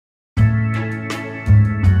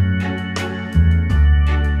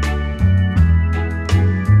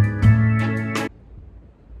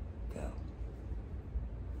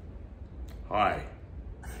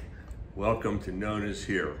welcome to Nona's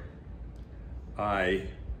Here. I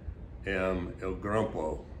am El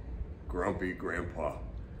Grumpo, Grumpy Grandpa,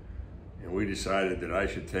 and we decided that I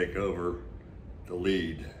should take over the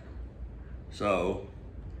lead. So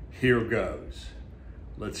here goes.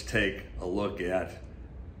 Let's take a look at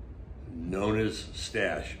Nona's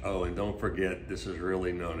stash. Oh, and don't forget, this is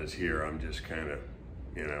really Nona's Here. I'm just kind of,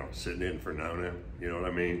 sitting in for Nona. You know what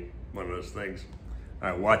I mean? One of those things. All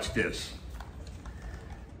right, watch this.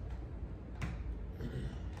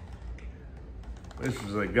 This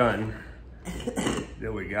is a gun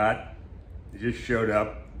that we got. It just showed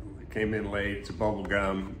up. It came in late. It's a bubble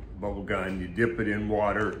gun. You dip it in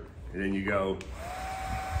water, and then you go.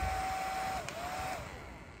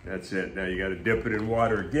 That's it. Now you got to dip it in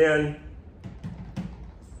water again,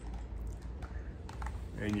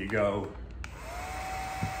 and you go.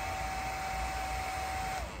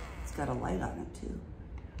 It's got a light on it too.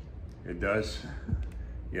 It does.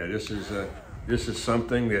 Yeah, this is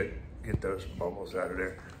something that, get those bubbles out of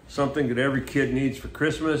there. Something that every kid needs for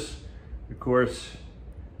Christmas. Of course,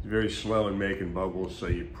 it's very slow in making bubbles, so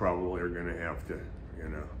you probably are gonna have to,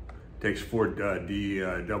 takes 4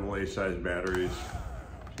 AA size batteries.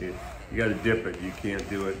 You gotta dip it, you can't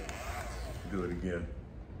do it again.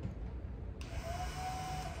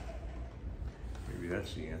 Maybe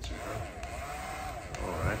that's the answer, huh?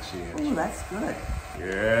 Oh, that's the answer. Oh, that's good.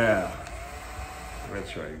 Yeah.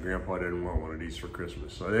 That's right. Grandpa didn't want one of these for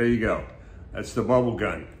Christmas. So there you go. That's the bubble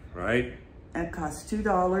gun, right? It costs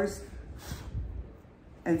 $2.17.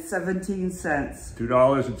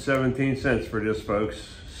 $2.17 for this, folks.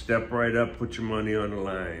 Step right up, put your money on the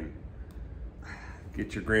line.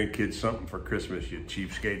 Get your grandkids something for Christmas, you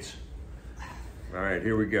cheapskates. All right,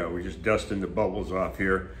 here we go. We're just dusting the bubbles off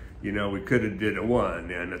here. We could have did a 1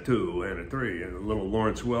 and a 2 and a 3 and a little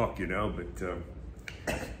Lawrence Welk, but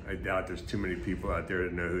I doubt there's too many people out there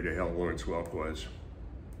that know who the hell Lawrence Welk was.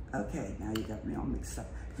 Okay, now you got me all mixed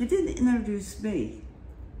up. You didn't introduce me.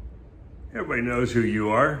 Everybody knows who you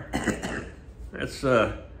are. That's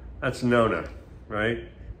Nona, right?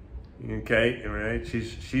 Okay, all right.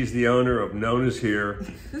 She's the owner of Nona's Here.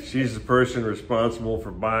 She's the person responsible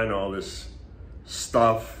for buying all this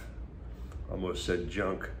stuff. Almost said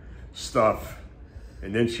junk stuff.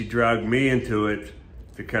 And then she dragged me into it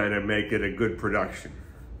to kind of make it a good production,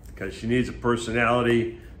 because she needs a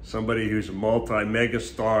personality, somebody who's a multi-mega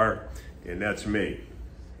star, and that's me.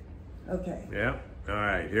 Okay. Yeah. All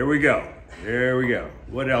right. Here we go.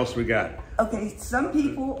 What else we got? Okay. Some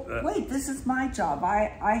people. Wait. This is my job.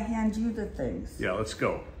 I hand you the things. Yeah. Let's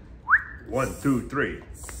go. 1, 2, 3.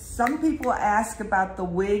 Some people ask about the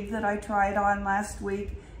wig that I tried on last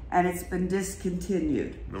week, and it's been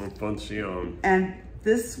discontinued. No función. And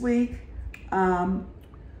this week,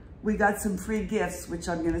 we got some free gifts, which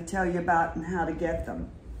I'm going to tell you about and how to get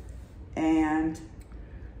them. And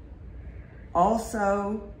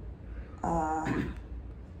also, let's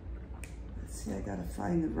see, I got to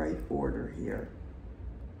find the right order here.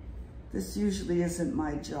 This usually isn't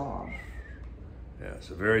my job. Yeah,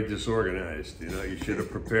 so very disorganized. You should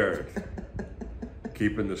have prepared.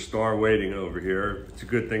 Keeping the star waiting over here. It's a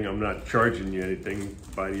good thing I'm not charging you anything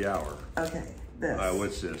by the hour. Okay, this. All right,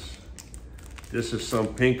 what's this? This is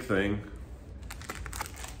some pink thing.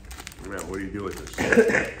 Now, what do you do with this?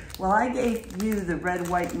 Well, I gave you the red,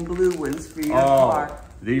 white, and blue ones for your car.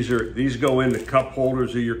 These go in the cup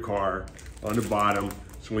holders of your car on the bottom.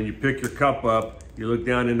 So when you pick your cup up, you look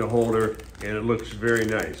down in the holder and it looks very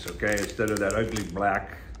nice, okay? Instead of that ugly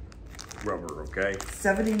black rubber, okay?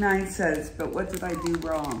 79 cents, but what did I do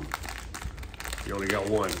wrong? You only got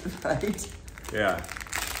one. Right? Yeah.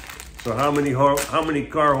 So how many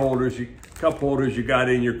car holders, cup holders you got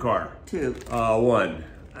in your car? 2. 1.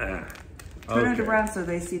 Turn it around so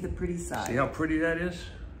they see the pretty side. See how pretty that is?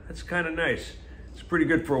 That's kind of nice. It's pretty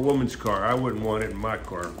good for a woman's car. I wouldn't want it in my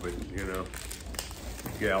car, but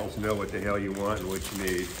gals know what the hell you want and what you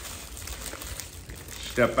need.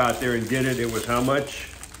 Step out there and get it. It was how much?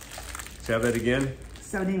 Let's have that again.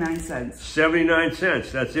 79 cents. 79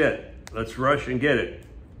 cents, that's it. Let's rush and get it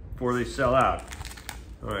before they sell out.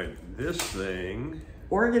 All right, this thing.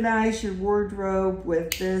 Organize your wardrobe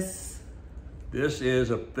with this. This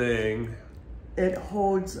is a thing. It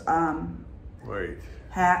holds Wait.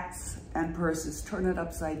 hats and purses. Turn it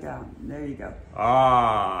upside down. There you go.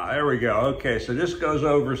 Ah, there we go. Okay, so this goes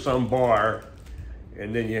over some bar,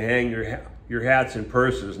 and then you hang your hats and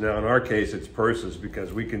purses. Now, in our case, it's purses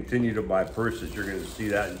because we continue to buy purses. You're going to see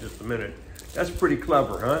that in just a minute. That's pretty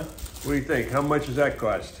clever, huh? What do you think? How much does that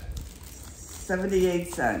cost?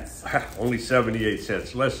 78 cents. Only 78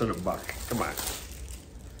 cents, less than $1. Come on.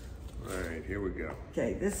 All right, here we go.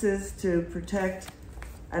 Okay, this is to protect,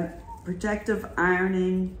 and protective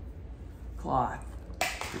ironing cloth.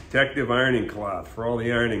 Protective ironing cloth for all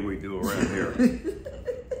the ironing we do around here.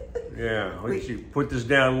 Yeah, you put this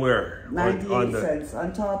down where? 98 cents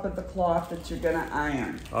on top of the cloth that you're gonna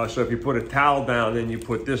iron. So if you put a towel down, then you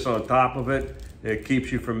put this on top of it. It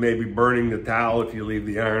keeps you from maybe burning the towel if you leave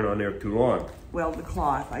the iron on there too long. Well, the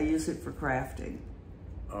cloth, I use it for crafting.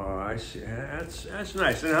 Oh, I see. That's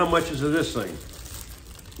nice. And how much is this thing?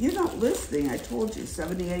 You're not listening. I told you,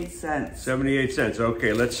 78 cents. 78 cents.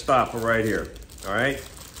 Okay, let's stop it right here. All right?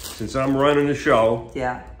 Since I'm running the show,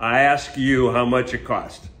 yeah, I ask you how much it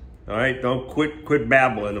cost. All right? Don't quit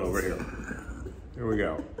babbling over here. Here we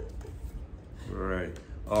go. All right.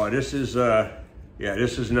 Oh, this is, yeah,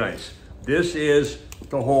 this is nice. This is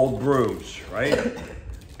to hold brooms, right?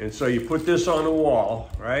 And so you put this on the wall,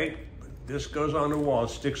 right? This goes on the wall,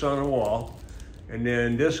 sticks on the wall. And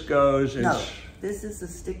then this goes and... No, this is the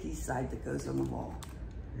sticky side that goes on the wall.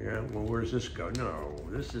 Yeah, well, where's this go? No,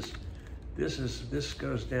 this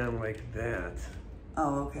goes down like that.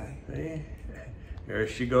 Oh, okay. See? There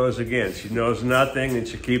she goes again. She knows nothing and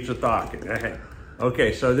she keeps it talking.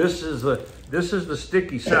 Okay, so this is the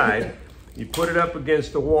sticky side. You put it up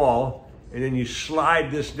against the wall and then you slide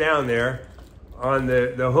this down there on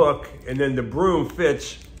the hook, and then the broom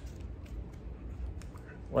fits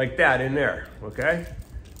like that in there, okay?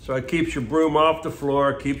 So it keeps your broom off the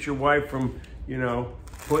floor, keeps your wife from, you know,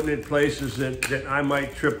 putting it places that I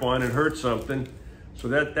might trip on and hurt something. So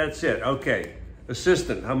that's it. Okay,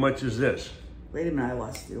 assistant, how much is this? Wait a minute, I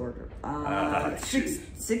lost the order.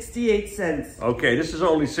 68 cents. Okay, this is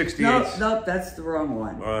only 68. Nope, that's the wrong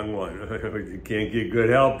one. Wrong one. You can't get good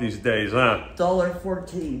help these days, huh?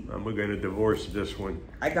 $1.14. I'm gonna divorce this one.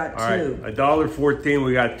 I got All two. Right, $1.14.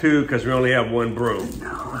 We got two because we only have one broom.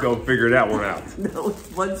 No. Go figure that one out. No,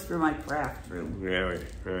 one's for my craft room. Yeah,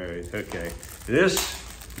 all right, okay.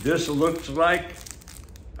 This looks like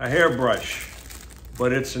a hairbrush,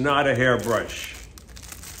 but it's not a hairbrush.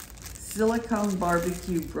 Silicone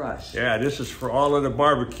barbecue brush. Yeah, this is for all of the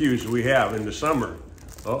barbecues we have in the summer.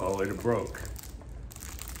 Uh-oh, it broke.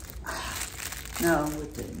 No,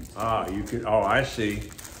 it didn't. Ah, you can, oh, I see.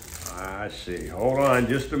 I see. Hold on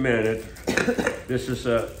just a minute. This is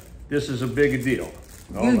a big deal.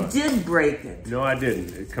 Hold You on. did break it. No, I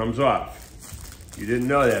didn't. It comes off. You didn't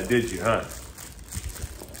know that, did you, huh?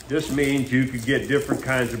 This means you could get different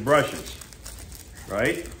kinds of brushes,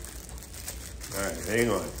 right? All right, hang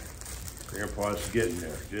on. Grandpa's getting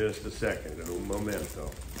there. Just a second. Un momento.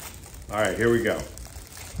 All right, here we go.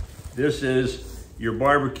 This is your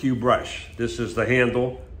barbecue brush. This is the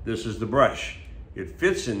handle. This is the brush. It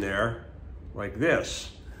fits in there like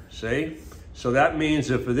this. See? So that means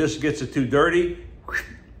if this gets it too dirty,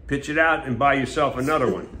 pitch it out and buy yourself another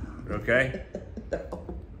one. Okay?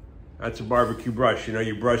 That's a barbecue brush. You know,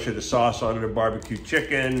 you brush the sauce onto the barbecue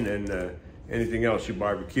chicken and anything else you're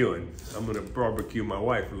barbecuing. I'm gonna barbecue my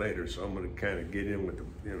wife later, so I'm gonna kind of get in with the,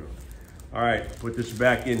 you know. All right, put this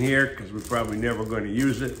back in here because we're probably never going to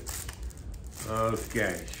use it.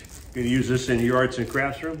 Okay, gonna use this in your arts and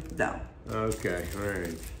crafts room? No. Okay, all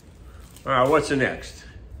right. All right, what's the next?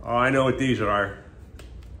 Oh, I know what these are.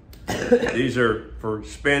 These are for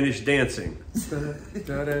Spanish dancing.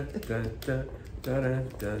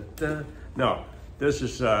 No. This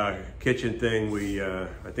is a kitchen thing.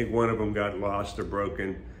 I think one of them got lost or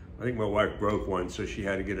broken. I think my wife broke one, so she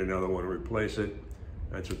had to get another one to replace it.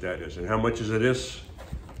 That's what that is. And how much is it?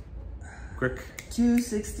 Quick.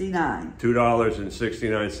 $2.69.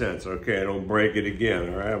 $2.69. Okay, I don't break it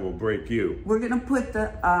again, all right? I will break you. We're gonna put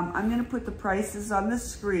the, I'm gonna put the prices on the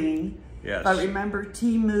screen. Yes. But remember,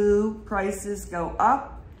 Temu prices go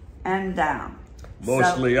up and down.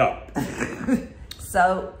 Mostly up.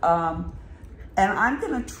 So, and I'm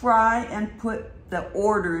gonna try and put the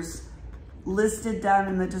orders listed down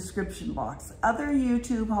in the description box. Other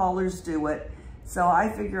YouTube haulers do it, so I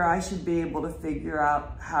figure I should be able to figure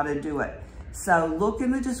out how to do it. So look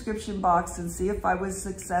in the description box and see if I was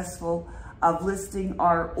successful of listing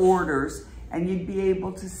our orders, and you'd be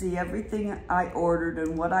able to see everything I ordered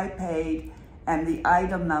and what I paid and the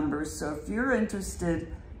item numbers. So if you're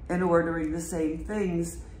interested in ordering the same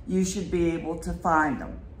things, you should be able to find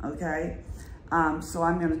them, okay? So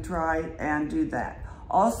I'm gonna try and do that.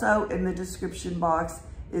 Also in the description box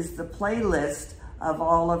is the playlist of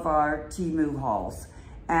all of our Temu hauls.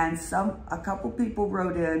 And a couple people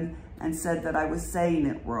wrote in and said that I was saying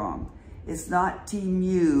it wrong. It's not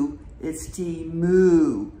Temu, it's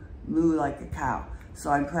Temu, moo like a cow. So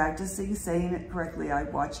I'm practicing saying it correctly. I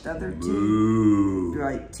watched other Temu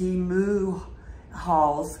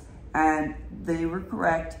hauls and they were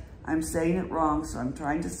correct. I'm saying it wrong, so I'm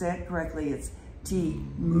trying to say it correctly. It's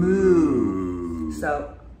Temu.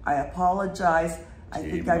 So I apologize. I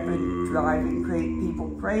think I've been driving people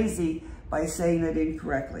crazy by saying it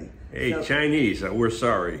incorrectly. Hey, so, Chinese, we're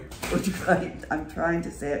sorry. I'm trying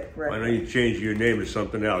to say it correctly. Why don't you change your name to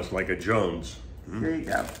something else, like a Jones? Here you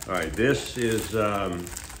go. All right, this is...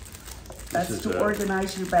 That's to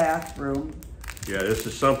organize your bathroom. Yeah, this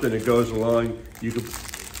is something that goes along. You can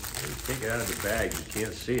take it out of the bag. You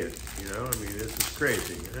can't see it. You know, I mean, this is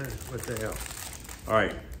crazy. What the hell? All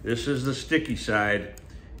right, this is the sticky side,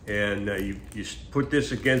 and you put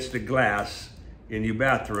this against the glass in your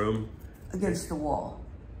bathroom. Against the wall.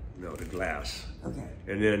 No, the glass. Okay.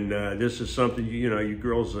 And then this is something you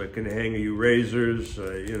girls can hang your razors,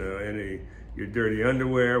 your dirty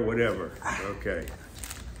underwear, whatever. Okay.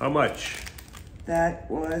 How much? That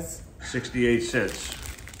was 68 cents.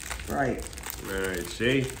 right. All right,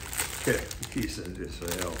 see? He said this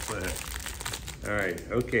will help. All right,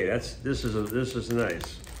 okay, this is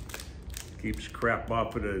nice. Keeps crap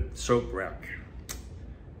off of the soap rack.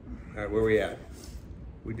 All right, where we at?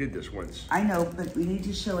 We did this once. I know, but we need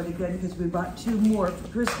to show it again because we bought 2 more for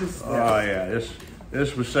Christmas gifts. Oh yeah,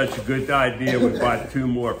 this was such a good idea. We bought 2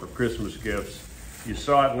 more for Christmas gifts. You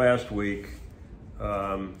saw it last week.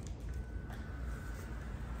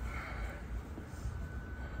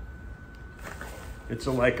 It's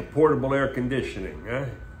like a portable air conditioning, huh?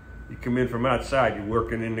 You come in from outside, you're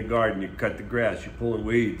working in the garden, you cut the grass, you're pulling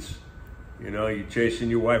weeds. You know, you're chasing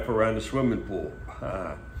your wife around the swimming pool.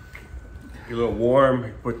 You're a little warm,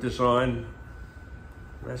 you put this on.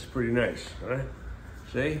 That's pretty nice, huh?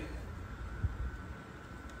 See?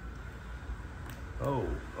 Oh,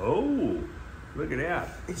 look at that.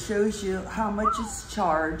 It shows you how much it's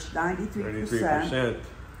charged, 93%. 93%.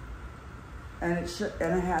 And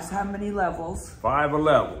it has how many levels? 5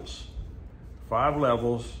 levels. 5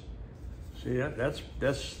 levels. See, that's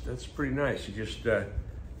pretty nice. You just,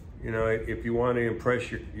 if you want to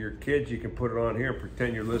impress your kids, you can put it on here and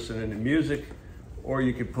pretend you're listening to music, or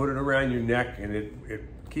you can put it around your neck and it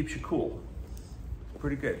keeps you cool.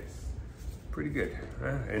 Pretty good. Pretty good.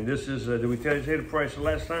 And this is, did we say the price the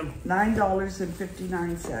last time? $9.59.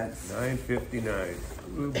 $9.59.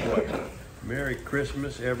 Oh boy. Merry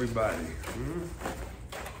Christmas, everybody.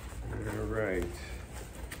 All right.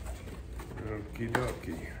 Okie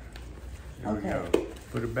dokie. There we go.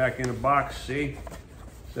 Put it back in the box, see? It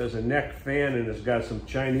says a neck fan, and it's got some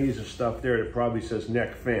Chinese stuff there that probably says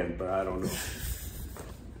neck fan, but I don't know.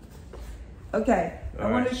 Okay, I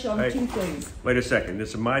want to show them 2 things. Wait a second, this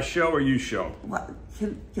is my show or you show? What?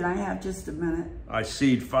 Can I have just a minute? I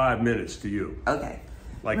cede 5 minutes to you. Okay.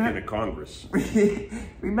 Like in a Congress.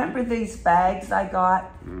 Remember these bags I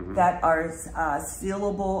got that are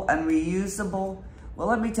sealable and reusable? Well,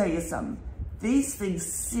 let me tell you something. These things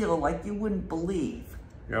seal like you wouldn't believe.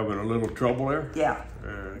 You having a little trouble there? Yeah.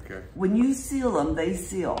 Okay. When you seal them, they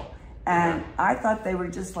seal. And I thought they were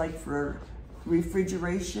just like for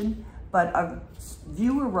refrigeration, but a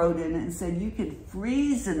viewer wrote in and said you can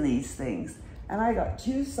freeze in these things. And I got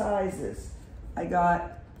 2 sizes. I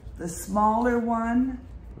got the smaller one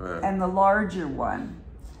and the larger one.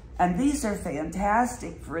 And these are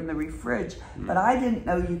fantastic for in the fridge, but I didn't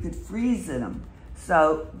know you could freeze in them.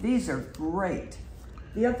 So these are great.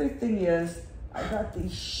 The other thing is, I got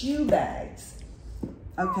these shoe bags,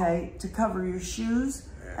 okay, to cover your shoes,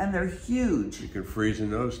 and they're huge. You can freeze in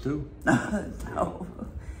those too? No.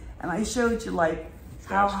 And I showed you like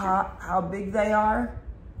how big they are,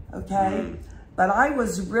 okay? But I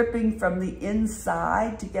was ripping from the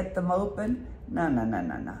inside to get them open.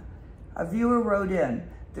 No. A viewer wrote in,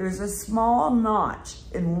 there's a small notch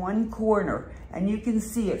in one corner and you can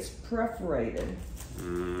see it's perforated. All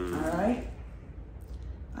right?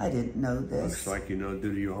 I didn't know this. Looks like you don't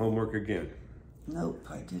do your homework again. Nope,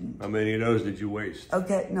 I didn't. How many of those did you waste?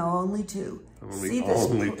 Okay, no, only 2. Only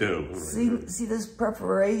 2. See this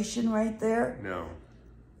perforation right there? No.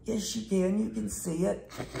 Yes, you can. You can see it.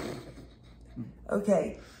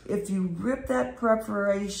 Okay, if you rip that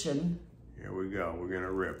perforation... Here we go. We're going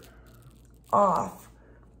to rip. ...off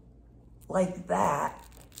like that,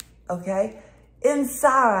 okay?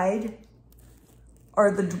 Inside are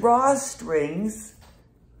the drawstrings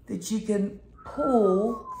that you can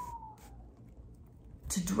pull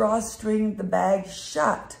to drawstring the bag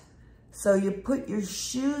shut. So you put your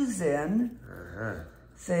shoes in,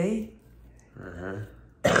 see?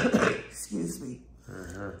 Excuse me.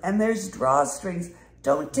 And there's drawstrings.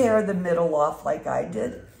 Don't tear the middle off like I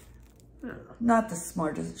did. Not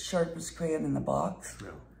the sharpest crayon in the box.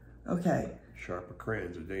 No. Okay. Sharper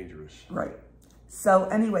crayons are dangerous. Right. So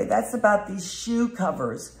anyway, that's about these shoe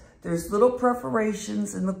covers. There's little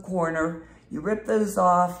perforations in the corner. You rip those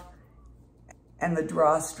off and the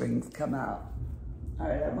drawstrings come out. All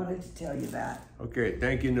right, I wanted to tell you that. Okay,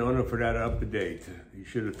 thank you, Nona, for that up-to-date. You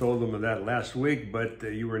should have told them of that last week, but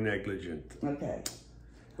you were negligent. Okay.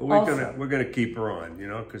 But we're gonna keep her on, you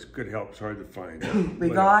know, because good help's hard to find. We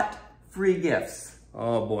got free gifts.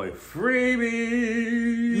 Oh boy,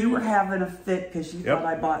 freebies! You were having a fit because you thought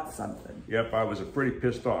I bought something. Yep, I was pretty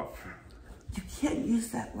pissed off. You can't use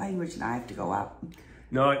that language, and I have to go out.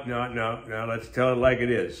 No, let's tell it like it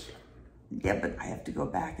is. Yeah, but I have to go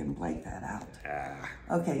back and blank that out.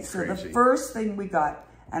 Okay, so crazy. the first thing we got,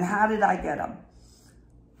 and how did I get them?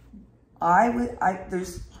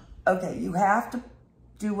 Okay, you have to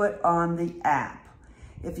do it on the app.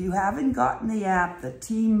 If you haven't gotten the app, the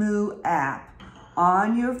Temu app,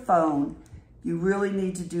 on your phone, you really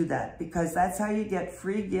need to do that because that's how you get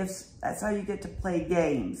free gifts. That's how you get to play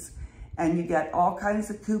games. And you get all kinds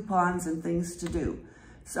of coupons and things to do.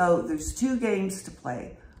 So there's 2 games to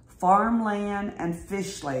play, Farmland and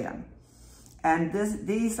Fishland. And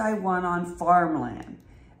these I won on Farmland.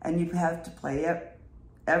 And you have to play it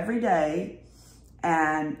every day.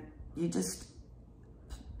 And you just,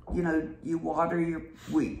 you know, you water your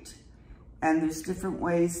wheat. And there's different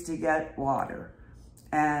ways to get water.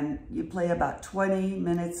 And you play about 20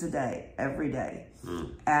 minutes a day, every day.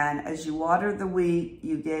 And as you water the wheat,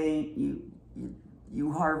 you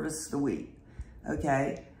harvest the wheat,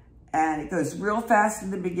 okay? And it goes real fast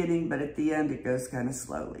in the beginning, but at the end it goes kind of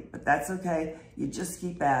slowly. But that's okay, you just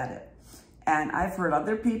keep at it. And I've heard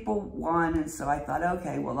other people won, and so I thought,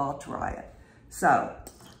 okay, well, I'll try it. So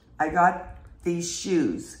I got these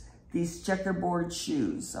shoes, these checkerboard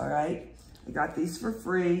shoes, all right? I got these for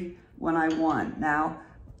free when I won. Now,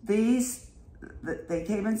 they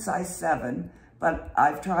came in size 7, but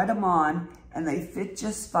I've tried them on and they fit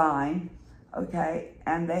just fine, okay?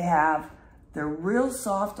 And they're real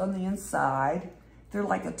soft on the inside. They're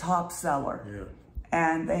like a top seller. Yeah.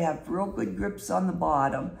 And they have real good grips on the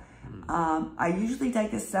bottom. I usually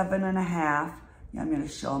take a 7.5. Yeah, I'm gonna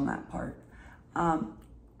show them that part.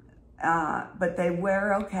 But they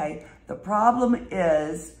wear okay. The problem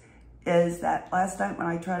is that last night when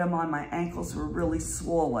I tried them on, my ankles were really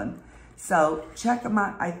swollen. So check them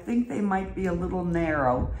out. I think they might be a little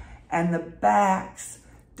narrow and the backs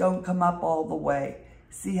don't come up all the way.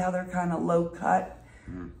 See how they're kind of low cut,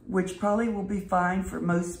 which probably will be fine for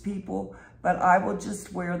most people, but I will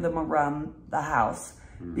just wear them around the house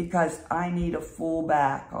because I need a full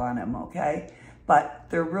back on them, okay? But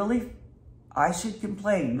they're really, I should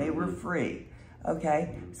complain, they were free,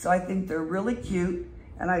 okay? So I think they're really cute.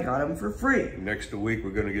 And I got them for free. Next week,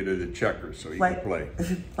 we're going to get to the checkers so you can play.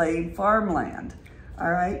 Playing Farmland,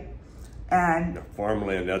 all right? And now,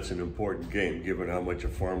 Farmland, that's an important game, given how much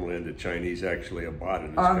of farmland the Chinese actually have bought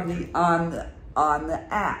in this country. On the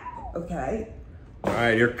app, okay? All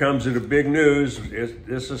right, here comes the big news.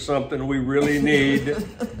 This is something we really need,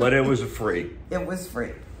 but it was free. It was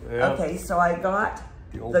free. Yep. Okay, so I got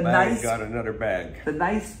the old bag got another bag. The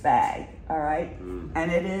nice bag, all right?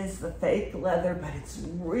 And it is the fake leather, but it's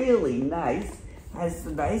really nice. Has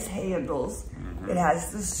the nice handles. It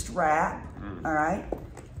has the strap, all right?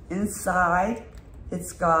 Inside,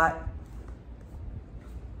 it's got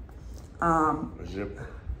a zip.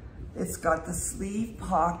 It's got the sleeve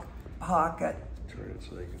pocket. Turn it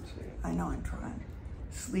so you can see it. I know, I'm trying.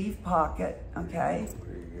 Sleeve pocket, okay?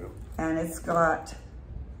 There you go. And it's got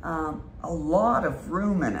a lot of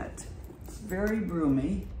room in it. It's very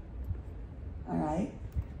roomy, all right?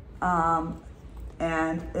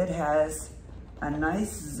 And it has a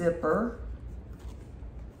nice zipper.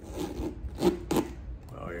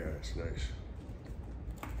 Oh yeah, it's nice.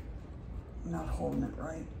 I'm not holding it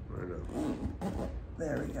right. I know.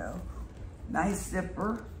 There we go. Nice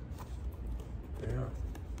zipper. Yeah.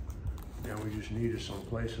 Now we just needed some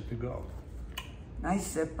place to go.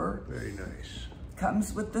 Nice zipper. Very nice.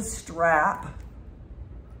 Comes with the strap.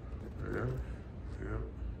 Yeah.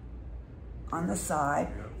 On the side.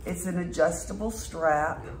 Yeah. It's an adjustable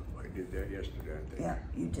strap. Yeah, I did that yesterday, I think. Yeah,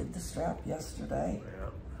 you did the strap yesterday.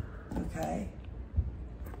 Yeah. Okay.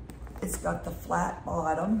 It's got the flat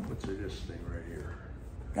bottom. What's this thing right here?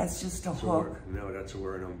 That's just a hook. No, that's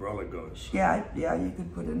where an umbrella goes. Yeah, you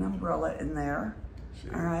could put an umbrella in there. See,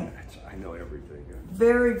 all right. I know everything.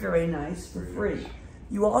 Very, very nice for free. Nice.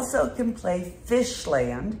 You also can play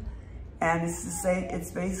Fishland, and it's the same. It's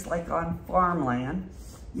based like on Farmland.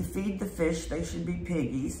 You feed the fish; they should be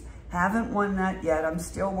piggies. Haven't won that yet. I'm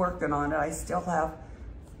still working on it. I still have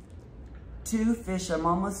 2 fish. I'm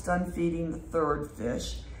almost done feeding the 3rd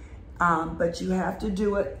fish, but you have to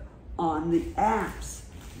do it on the apps.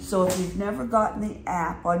 So if you've never gotten the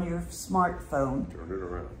app on your smartphone, turn it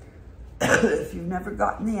around. if you've never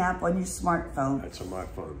gotten the app on your smartphone, that's on my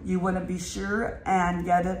phone. You want to be sure and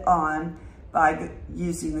get it on by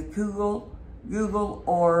using the Google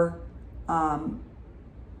or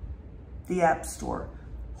the App Store.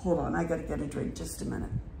 Hold on, I gotta get a drink, just a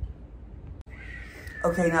minute.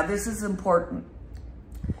 Okay, now this is important.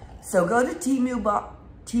 So go to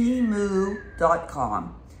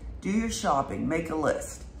Temu.com, do your shopping, make a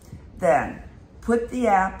list. Then put the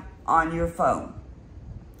app on your phone.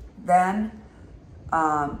 Then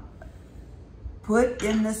put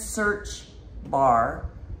in the search bar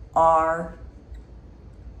our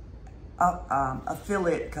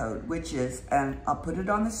affiliate code, which is, and I'll put it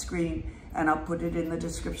on the screen and I'll put it in the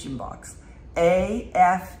description box,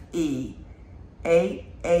 AFE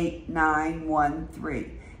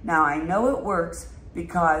 88913. Now I know it works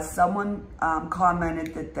because someone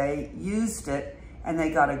commented that they used it and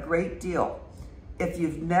they got a great deal. If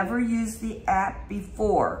you've never used the app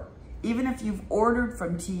before, even if you've ordered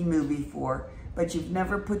from Temu before, but you've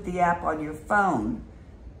never put the app on your phone,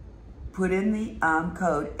 put in the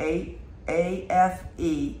code AFE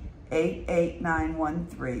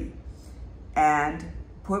 88913 and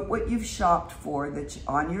put what you've shopped for that's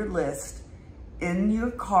on your list in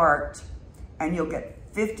your cart, and you'll get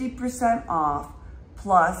 50% off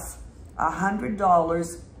plus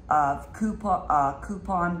 $100 of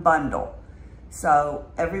coupon bundle. So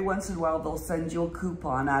every once in a while they'll send you a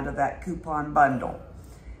coupon out of that coupon bundle.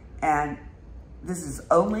 And this is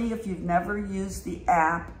only if you've never used the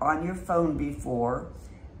app on your phone before,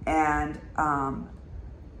 and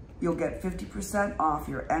you'll get 50% off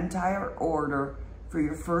your entire order for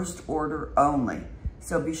your first order only.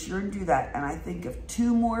 So be sure and do that. And I think if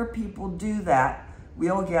 2 more people do that,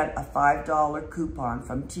 we'll get a $5 coupon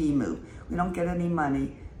from Temu. We don't get any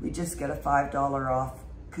money, we just get a $5 off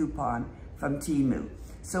coupon from Temu.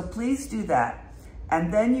 So please do that.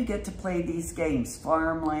 And then you get to play these games,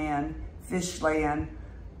 Farmland, Fishland,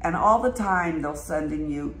 and all the time they'll sending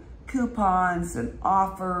you coupons and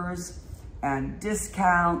offers and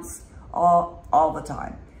discounts all the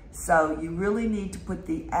time. So you really need to put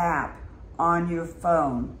the app on your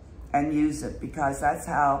phone and use it, because that's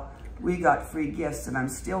how we got free gifts. And I'm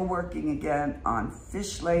still working again on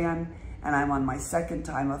Fishland, and I'm on my 2nd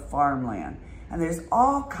time of Farmland. And there's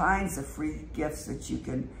all kinds of free gifts that you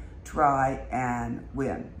can try and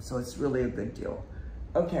win. So it's really a good deal.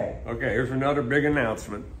 Okay. Okay, here's another big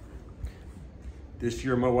announcement. This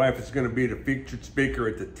year, my wife is going to be the featured speaker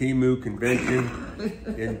at the Temu convention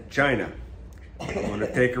in China. I'm going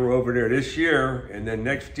to take her over there this year, and then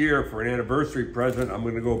next year for an anniversary present, I'm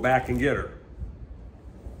going to go back and get her.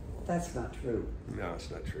 That's not true. No, it's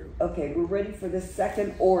not true. Okay, we're ready for the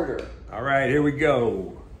 2nd order. All right, here we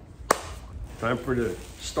go. Time for the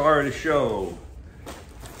star of the show.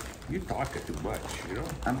 You're talking too much, you know?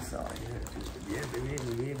 I'm sorry.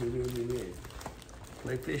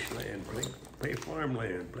 Play Fishland, play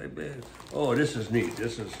Farmland, play Biz. Oh, this is neat.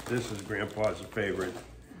 This is Grandpa's favorite.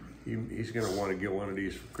 He's gonna want to get one of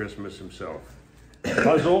these for Christmas himself.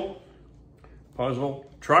 Puzzle,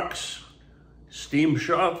 trucks, steam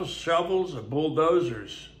shovels,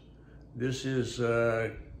 bulldozers. This is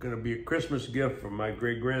gonna be a Christmas gift from my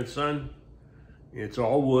great-grandson. It's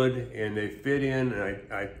all wood, and they fit in,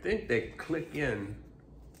 and I think they click in.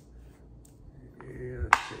 Yeah,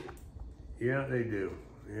 let's see. Yeah, they do.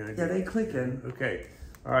 Yeah, they click in. Okay.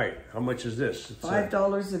 All right. How much is this? It's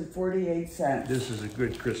 $5.48. This is a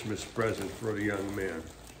good Christmas present for the young man.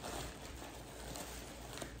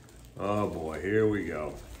 Oh boy, here we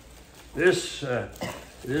go. This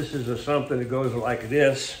is something that goes like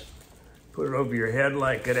this. Put it over your head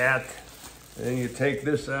like that, and then you take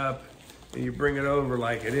this up and you bring it over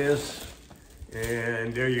like it is,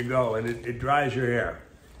 and there you go, and it dries your hair.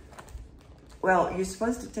 Well, you're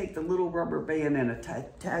supposed to take the little rubber band and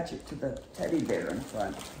attach it to the teddy bear in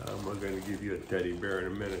front. I'm going to give you a teddy bear in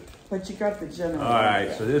a minute. But you got the general All right,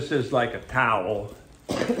 idea. so this is like a towel,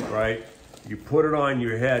 right? You put it on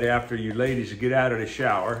your head after you ladies get out of the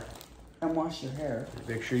shower. And wash your hair.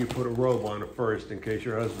 Make sure you put a robe on it first in case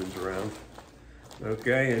your husband's around.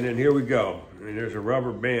 Okay, and then here we go. And there's a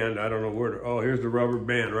rubber band. I don't know where to, oh, here's the rubber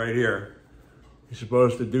band right here. You're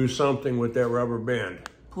supposed to do something with that rubber band.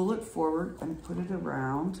 Pull it forward and put it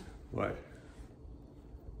around. What?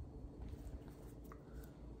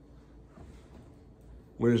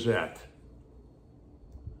 What is that?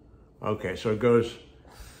 Okay, so it goes,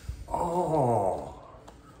 oh,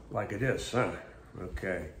 like this, huh?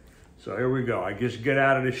 Okay, so here we go. I just get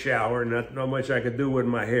out of the shower, not much I can do with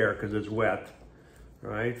my hair because it's wet,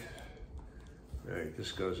 right? All right,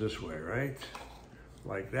 this goes this way, right?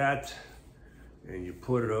 Like that, and you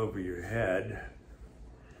put it over your head.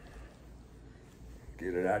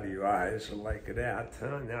 Get it out of your eyes like that.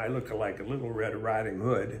 Huh? Now I look like a little Red Riding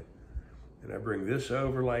Hood. And I bring this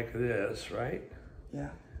over like this, right? Yeah.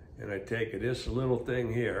 And I take this little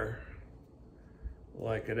thing here,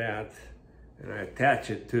 like that, and I attach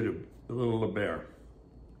it to the little bear.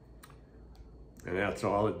 And that's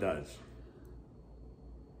all it does.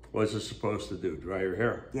 What's it supposed to do? Dry your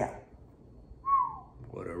hair? Yeah.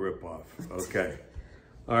 What a ripoff. Okay.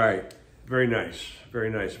 All right. Very nice. Very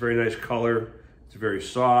nice. Very nice color. It's very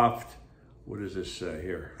soft. What does this say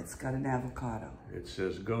here? It's got an avocado. It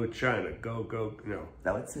says, go China. Go, no.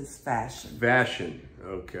 No, it says fashion. Fashion.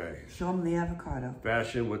 Okay. Show them the avocado.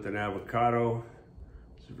 Fashion with an avocado.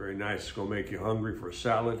 It's very nice. It's going to make you hungry for a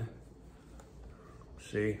salad.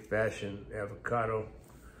 See? Fashion, avocado.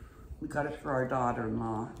 We got it for our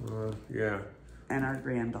daughter-in-law. Yeah. And our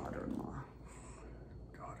granddaughter-in-law.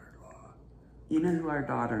 Daughter-in-law. You know who our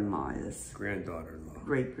daughter-in-law is? Granddaughter-in-law.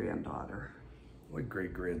 Great-granddaughter. What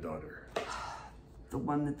great-granddaughter? The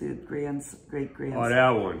one that the great-grandson. Oh, that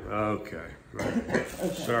one. Okay. Right. Okay.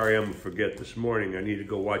 Sorry, I'm going to forget this morning. I need to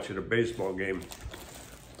go watch a baseball game.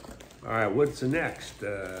 All right, what's the next,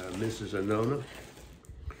 Mrs. Anona?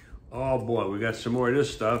 Oh, boy, we got some more of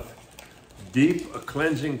this stuff. Deep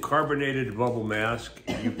Cleansing Carbonated Bubble Mask.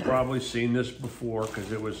 You've probably seen this before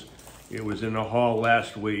because it was in a haul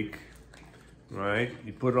last week. Right?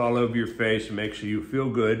 You put it all over your face and makes you feel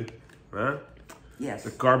good. Huh? Yes.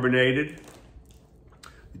 The carbonated,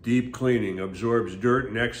 deep cleaning, absorbs dirt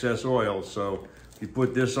and excess oil. So if you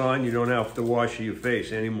put this on, you don't have to wash your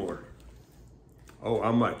face anymore. Oh,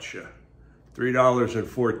 how much?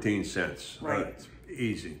 $3.14. Right.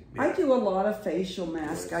 Easy. Yeah. I do a lot of facial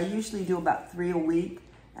masks. I usually do about 3 a week,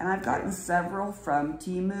 and I've gotten several from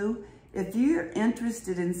Temu. If you're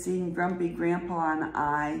interested in seeing Grumpy Grandpa and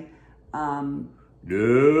I,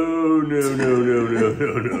 No.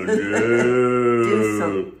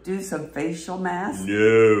 do some facial masks.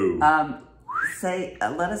 No.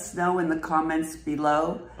 Let us know in the comments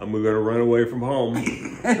below. I'm gonna run away from home.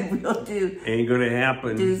 And we'll Ain't gonna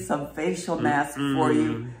happen. do some facial masks for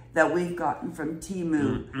you that we've gotten from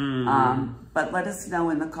Temu. But let us know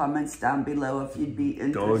in the comments down below if you'd be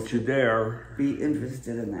interested. Don't you dare. Be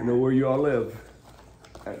interested in that. I know where you all live.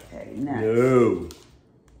 Okay, next. No.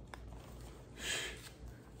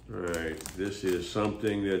 All right, this is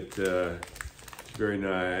something that is very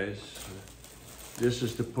nice. This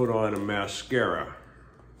is to put on a mascara.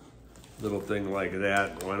 Little thing like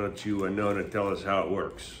that. Why don't you, Nona, tell us how it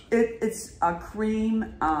works? It's a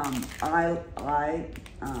cream Does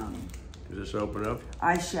this open up?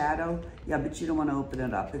 eyeshadow. Yeah, but you don't want to open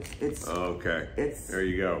it up. It's Okay. It's there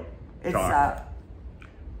you go. It's Talk.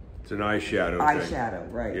 It's an eyeshadow. eyeshadow,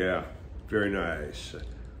 thing. right? Yeah, very nice.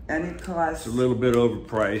 And it costs. It's a little bit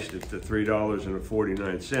overpriced. It's at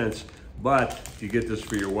 $3.49. But if you get this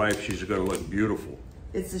for your wife, she's going to look beautiful.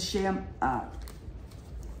 It's a I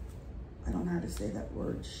don't know how to say that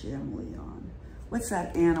word. Chameleon. What's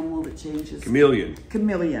that animal that changes? Chameleon.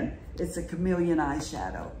 Chameleon. It's a chameleon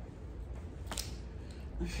eyeshadow.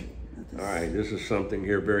 Okay. All right, this is something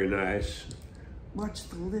here very nice. Watch,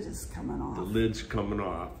 the lid is coming off. The lid's coming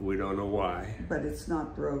off. We don't know why. But it's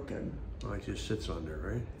not broken. Oh, it just sits on there,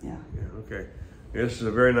 right? Yeah. Yeah, okay. This is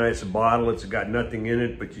a very nice bottle. It's got nothing in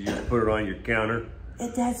it, but you just put it on your counter.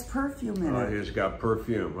 It has perfume in it. It's got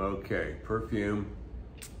perfume. Okay, perfume.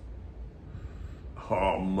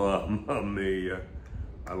 Oh, mamma mia.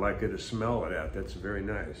 I like it to smell of that. That's very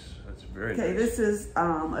nice. That's very nice. Okay, this is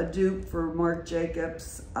a dupe for Marc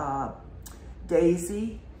Jacobs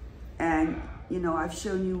Daisy. And, you know, I've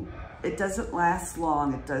shown you, it doesn't last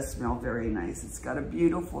long. It does smell very nice. It's got a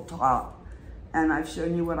beautiful top. And I've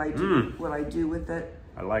shown you what I do with it.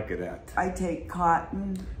 I like it at. I take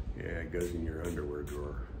cotton. Yeah, it goes in your underwear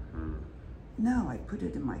drawer. No, I put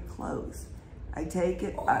it in my clothes. I take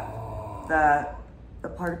it, the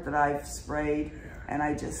part that I've sprayed, and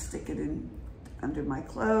I just stick it in under my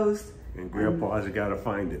clothes. And Grandpa's got to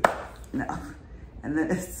find it. No, and then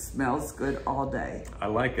it smells good all day. I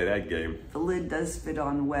like it, that game. The lid does fit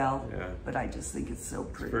on well, Yeah. but I just think it's so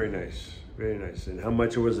pretty. It's very nice, very nice. And how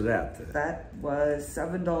much was that? That was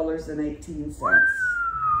 $7.18.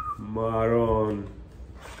 Maron.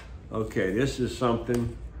 Okay, this is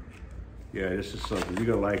something. Yeah, this is something.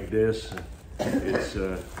 You're gonna like this. It's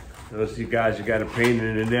those of you guys who got a pain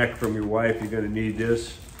in the neck from your wife, you're gonna need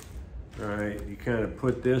this. All right, you kind of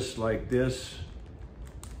put this like this.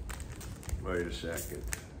 Wait a second.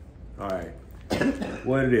 All right,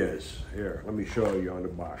 what it is here? Let me show you on the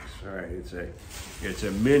box. All right, it's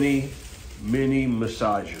a mini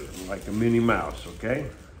massager, like a Minnie Mouse. Okay.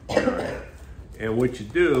 All right, and what you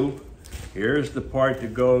do, here's the part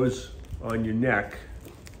that goes on your neck.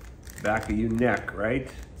 back of your neck, right?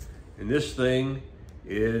 And this thing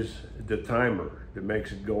is the timer that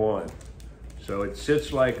makes it go on. So it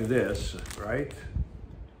sits like this, right?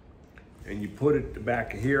 And you put it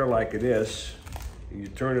back here like this, and you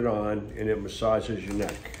turn it on, and it massages your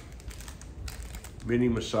neck. Mini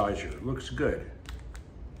massager, looks good.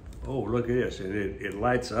 Oh, look at this, and it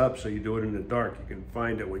lights up so you do it in the dark. You can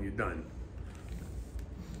find it when you're done.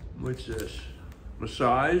 What's this?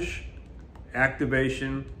 Massage,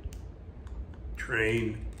 activation,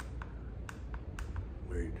 train,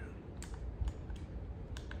 wait,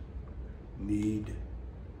 need.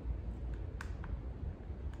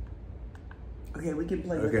 Okay, we can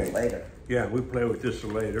play with it later. Yeah, we play with this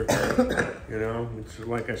later. You know, it's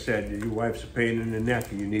like I said, your wife's a pain in the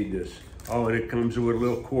neck and you need this. Oh, and it comes with a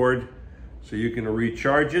little cord so you can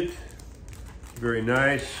recharge it. Very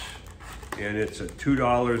nice. And it's a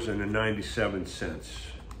 $2.97.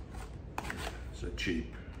 So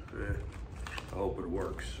cheap. I hope it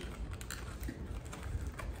works.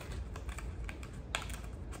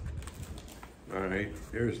 All right,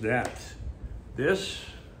 there's that. This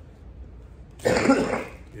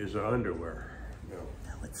is a underwear. No,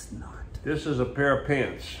 it's not. This is a pair of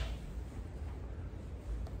pants.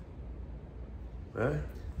 Huh?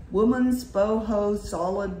 Woman's boho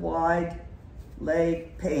solid wide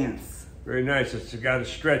leg pants. Very nice. It's got a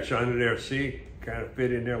stretch under there. See, kind of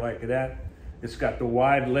fit in there like that. It's got the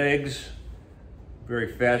wide legs.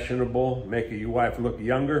 Very fashionable. Making your wife look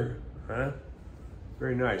younger. Huh?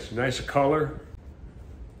 Very nice. Nice color.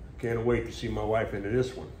 Can't wait to see my wife into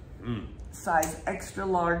this one. Size extra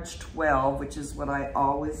large 12, which is what I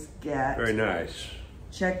always get. Very nice.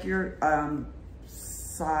 Check your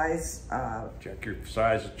size. Check your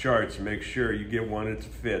size of charts. Make sure you get one that's a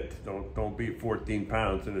fit. Don't be 14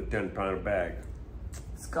 pounds in a 10-pound bag.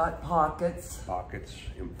 It's got pockets. Pockets,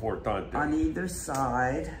 importante. On either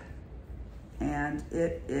side. And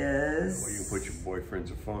it is... Well, you can put your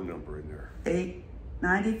boyfriend's phone number in there.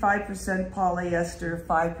 95% polyester,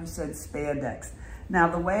 5% spandex. Now,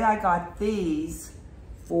 the way I got these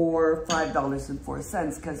for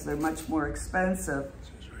 $5.04, because they're much more expensive,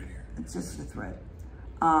 it's right here. It's just a thread,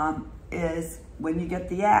 is when you get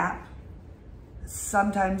the app,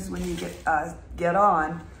 sometimes when you get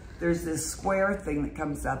on, there's this square thing that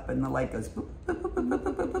comes up and the light goes boop, boop, boop, boop,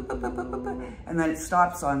 boop, boop, boop, boop, boop, boop, and then it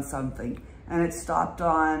stops on something. And it stopped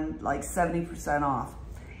on like 70% off.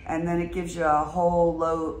 And then it gives you a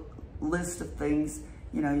whole list of things.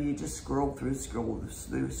 You know, you just scroll through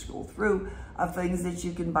of things that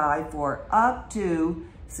you can buy for up to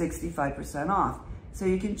 65% off. So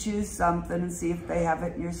you can choose something and see if they have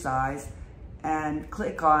it in your size and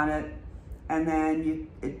click on it. And then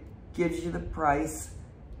it gives you the price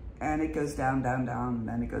and it goes down, down, down, and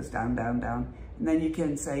then it goes down, down, down. And then you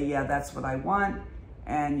can say, yeah, that's what I want.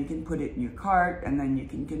 And you can put it in your cart and then you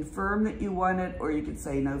can confirm that you want it, or you can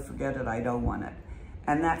say, no, forget it, I don't want it.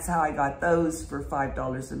 And that's how I got those for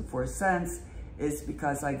 $5.04, is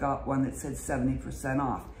because I got one that said 70%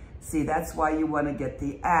 off. See, that's why you want to get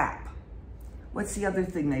the app. What's the other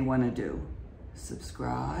thing they want to do?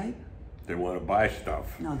 Subscribe? They want to buy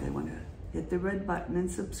stuff. No, they want to hit the red button and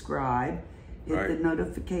subscribe. Hit the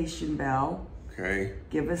notification bell. Okay.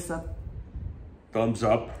 Give us a thumbs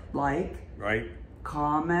up. Like. Right.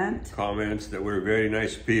 Comment. Comments that we're very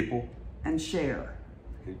nice people. And share.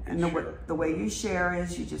 And the way you share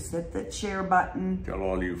is you just hit that share button. Tell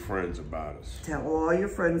all your friends about us. Tell all your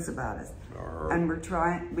friends about us. And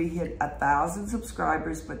we hit 1,000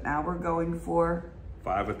 subscribers, but now we're going for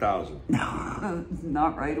 5,000. No,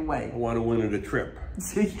 not right away. I want to win at a trip.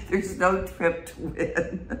 See, there's no trip to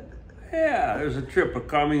win. Yeah, there's a trip, a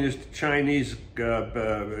communist Chinese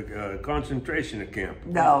concentration camp.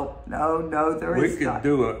 No, there is not. We could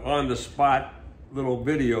do an on-the-spot little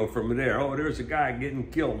video from there. Oh, there's a guy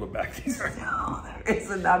getting killed in the back there. No, there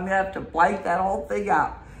isn't. I'm gonna have to blank that whole thing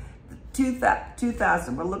out.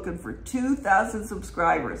 2,000. We're looking for 2,000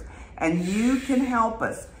 subscribers, and you can help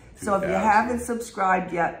us. So if you haven't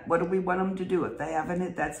subscribed yet, what do we want them to do if they haven't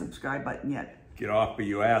hit that subscribe button yet? Get off of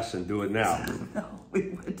your ass and do it now. No,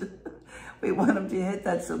 we want them to hit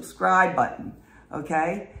that subscribe button,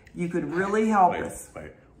 okay? You could really help us.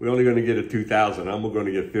 Wait. We're only going to get a 2,000. I'm going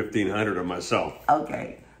to get 1,500 of myself.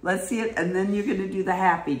 Okay, let's see it. And then you're going to do the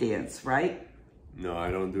happy dance, right? No, I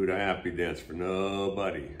don't do the happy dance for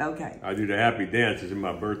nobody. Okay. I do the happy dances in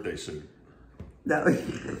my birthday suit. No,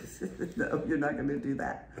 no, you're not going to do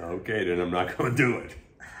that. Okay, then I'm not going to do it.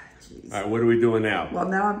 Jeez. All right, what are we doing now? Well,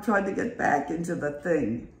 now I'm trying to get back into the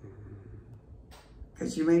thing.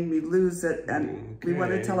 Because you made me lose it, and we want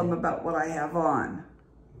to tell them about what I have on.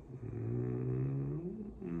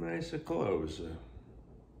 Nice clothes.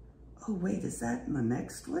 Oh, wait, is that in the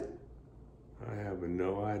next one? I have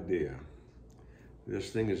no idea. This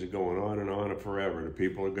thing is going on and forever. The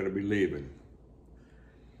people are going to be leaving.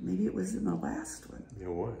 Maybe it was in the last one. It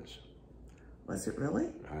was. Was it really?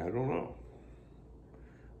 I don't know.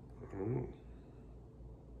 I don't know.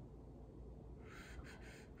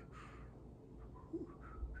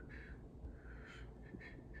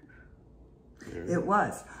 It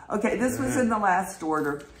was. Okay, this was in the last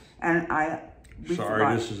order, and we sorry,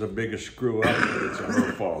 forgot. this is a big screw up, but it's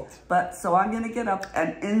her fault. But, so I'm gonna get up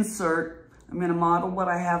and insert, I'm gonna model what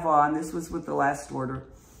I have on. This was with the last order.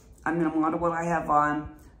 I'm gonna model what I have on,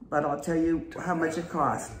 but I'll tell you how much it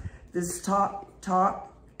costs. This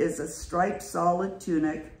top is a striped solid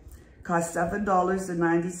tunic, costs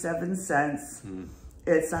 $7.97.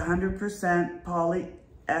 It's 100%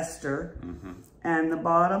 polyester. And the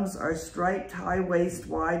bottoms are striped high waist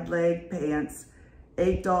wide leg pants,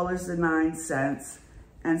 $8.09.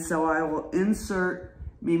 And so I will insert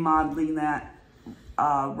me modeling that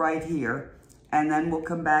right here. And then we'll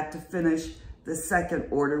come back to finish the second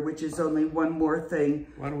order, which is only one more thing.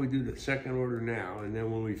 Why don't we do the second order now, and then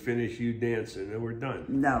when we finish you dancing, then we're done.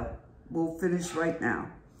 No, we'll finish right now.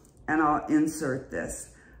 And I'll insert this.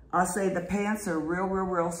 I'll say the pants are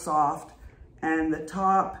real soft, and the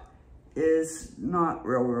top is not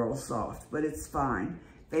real soft, but it's fine.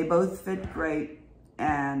 They both fit great,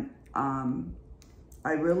 and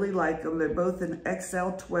I really like them. They're both an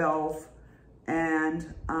XL12,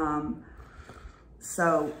 and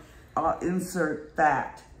so I'll insert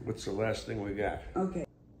that. What's the last thing we got?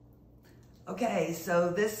 Okay,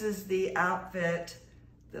 so this is the outfit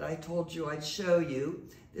that I told you I'd show you.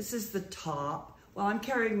 This is the top. Well, I'm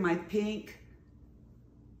carrying my pink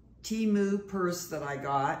Temu purse that I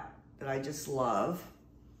got, that I just love,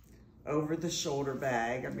 over the shoulder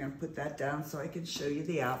bag. I'm gonna put that down so I can show you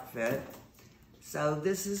the outfit. So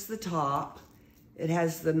this is the top. It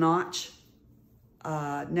has the notch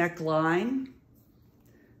neckline,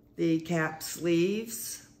 the cap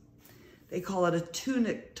sleeves. They call it a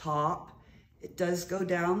tunic top. It does go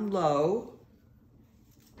down low,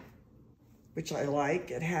 which I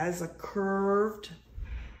like. It has a curved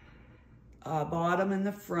bottom in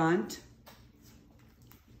the front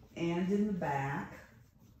and in the back.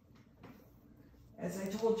 As I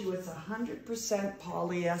told you, it's 100%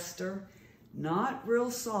 polyester, not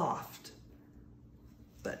real soft,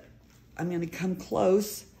 but I'm gonna come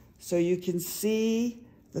close so you can see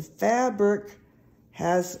the fabric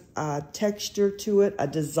has a texture to it, a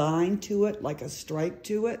design to it, like a stripe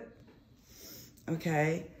to it.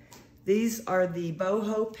 Okay, these are the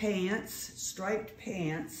boho pants, striped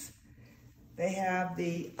pants. They have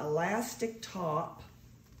the elastic top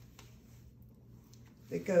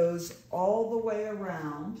that goes all the way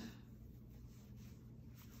around.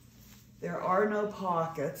 There are no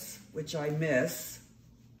pockets, which I miss.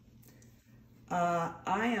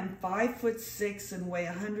 I am 5'6" and weigh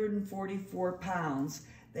 144 pounds.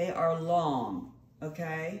 They are long,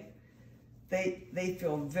 okay? They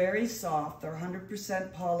feel very soft. They're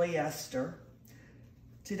 100% polyester.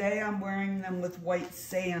 Today I'm wearing them with white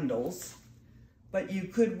sandals, but you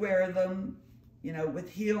could wear them, you know, with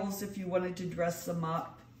heels if you wanted to dress them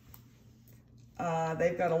up.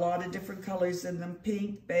 They've got a lot of different colors in them: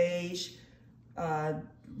 pink, beige,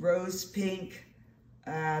 rose pink.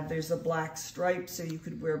 There's a black stripe, so you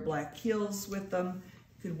could wear black heels with them.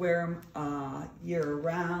 You could wear them year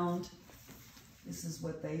round. This is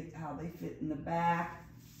what how they fit in the back.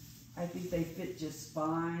 I think they fit just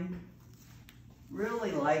fine.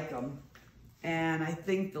 Really like them. And I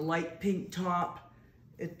think the light pink top,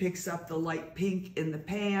 it picks up the light pink in the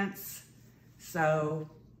pants. So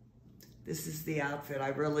this is the outfit. I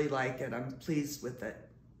really like it. I'm pleased with it.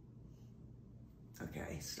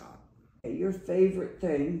 Okay, stop. Your favorite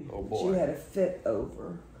thing, oh boy, you had a fit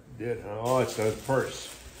over. Did, oh, it's a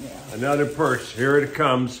purse. Yeah. Another purse. Here it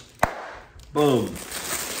comes. Boom.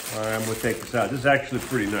 All right, I'm gonna take this out. This is actually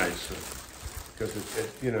pretty nice because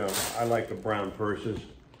it's, you know, I like the brown purses.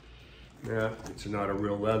 Yeah, it's not a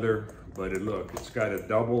real leather, but look, it's got a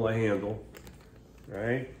double handle,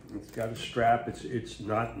 right? It's got a strap. It's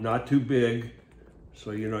not too big,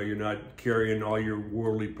 so you know you're not carrying all your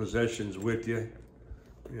worldly possessions with you.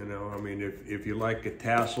 You know, I mean, if you like the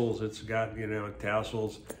tassels, it's got, you know,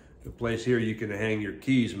 tassels. The place here you can hang your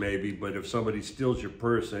keys maybe, but if somebody steals your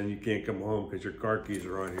purse, then you can't come home because your car keys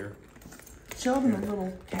are on here. Show them the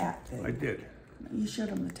little cat thing. I did. You showed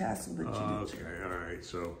them the tassel that you did. Okay, all right.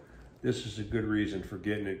 So this is a good reason for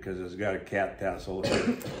getting it because it's got a cat tassel.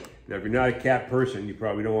 Now, if you're not a cat person, you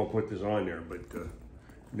probably don't want to put this on there. But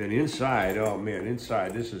then inside, oh man,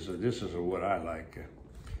 inside this is what I like.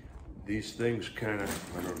 these things kind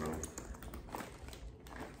of, I don't know.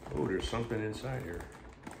 Oh, there's something inside here.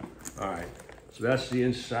 All right, so that's the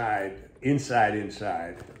inside,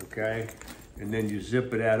 okay? And then you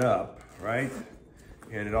zip that up, right?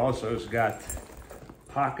 And it also has got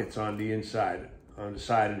pockets on the inside, on the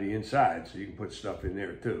side of the inside, so you can put stuff in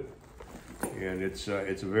there too. And it's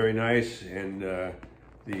very nice, and the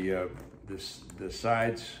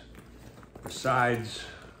sides,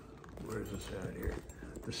 where's the side here?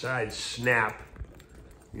 The sides snap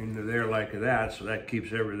into there like that, so that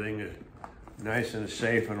keeps everything nice and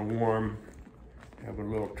safe and warm. Having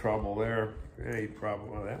a little trouble there. Yeah, you probably,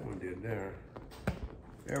 well, that one did there.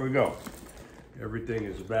 There we go. Everything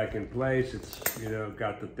is back in place. It's, you know,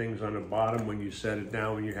 got the things on the bottom when you set it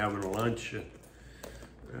down when you're having a lunch.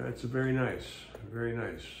 It's very nice, very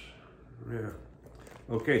nice. Yeah.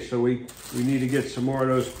 Okay, so we need to get some more of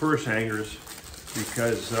those purse hangers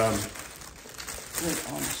because,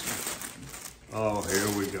 oh, here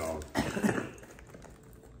we go.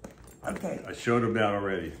 Okay. I showed him that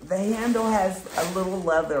already. The handle has a little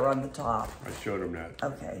leather on the top. I showed him that.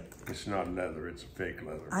 Okay. It's not leather, it's fake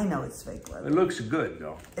leather. I know it's fake leather. It looks good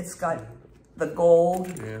though. It's got the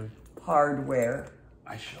gold Yeah. hardware.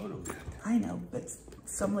 I showed him that. I know, but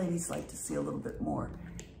some ladies like to see a little bit more.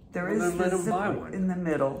 There Well, is then let the 'em buy zipper one. in the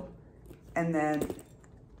middle, and then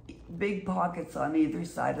big pockets on either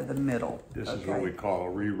side of the middle. This is what we call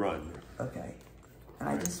a rerun. Okay. And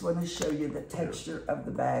I just want to show you the texture of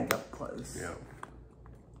the bag up close. Yeah.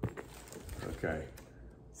 Okay.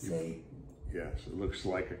 See? Yes, it looks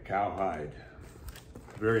like a cowhide.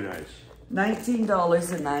 Very nice.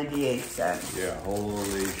 $19.98. Yeah,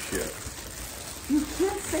 holy shit. You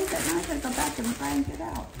can't say that, and I gotta go back and find it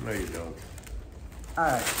out. No, you don't. All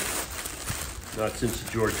right. Not since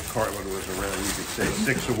George Carlin was around, you could say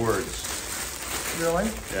 6 words. Really?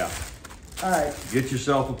 Yeah. All right. Get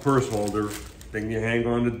yourself a purse holder, thing you hang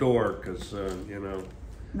on the door, because, you know.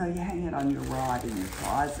 No, you hang it on your rod in your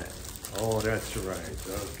closet. Oh, that's right.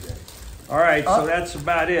 Okay. All right, so that's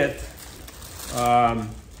about it.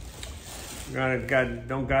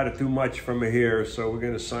 Don't got it too much from here, so we're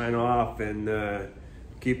going to sign off and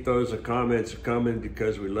keep those comments coming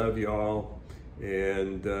because we love you all.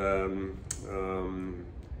 And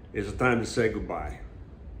it's a time to say goodbye.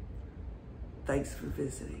 Thanks for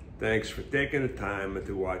visiting. Thanks for taking the time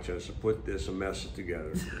to watch us and put this mess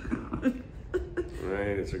together.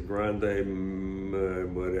 Right? It's a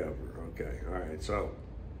grande whatever. Okay. All right. So,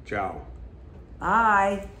 ciao.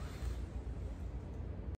 Bye.